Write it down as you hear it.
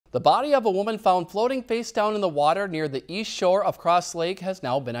The body of a woman found floating face down in the water near the east shore of Cross Lake has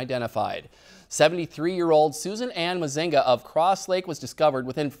now been identified. 73-year-old Susan Ann Mazinga of Cross Lake was discovered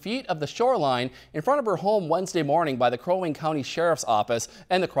within feet of the shoreline in front of her home Wednesday morning by the Crow Wing County Sheriff's Office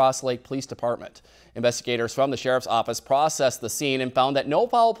and the Cross Lake Police Department. Investigators from the Sheriff's Office processed the scene and found that no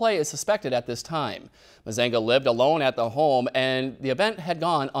foul play is suspected at this time. Mazinga lived alone at the home and the event had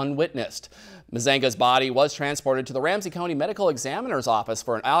gone unwitnessed. Mazinga's body was transported to the Ramsey County Medical Examiner's Office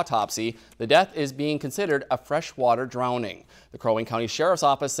for an autopsy. The death is being considered a freshwater drowning. The Crow Wing County Sheriff's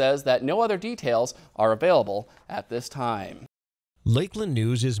Office says that no other details are available at this time. Lakeland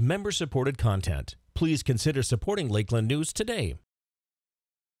News is member-supported content. Please consider supporting Lakeland News today.